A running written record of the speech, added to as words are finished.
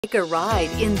Take a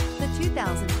ride in the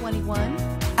 2021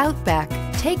 Outback.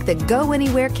 Take the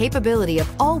go-anywhere capability of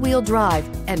all-wheel drive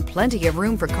and plenty of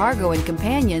room for cargo and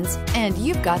companions, and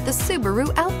you've got the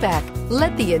Subaru Outback.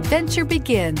 Let the adventure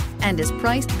begin, and is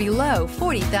priced below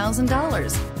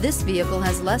 $40,000. This vehicle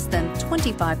has less than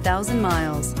 25,000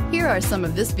 miles. Here are some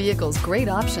of this vehicle's great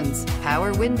options: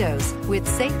 power windows with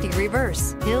safety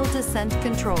reverse, hill descent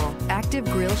control, active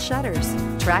grille shutters,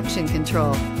 traction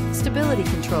control, stability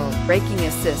control, braking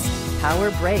assist, power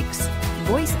brakes,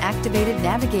 voice-activated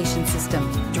navigation system,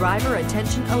 driver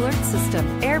attention alert system,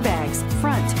 airbags,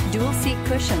 front, dual seat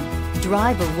cushion.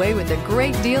 Drive away with a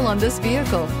great deal on this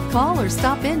vehicle. Call or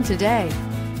stop in today.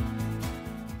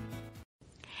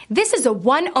 This is a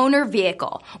one-owner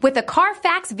vehicle with a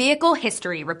Carfax Vehicle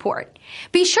History Report.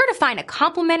 Be sure to find a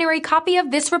complimentary copy of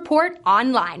this report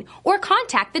online or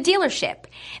contact the dealership.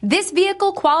 This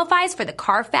vehicle qualifies for the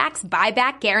Carfax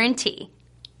Buyback Guarantee.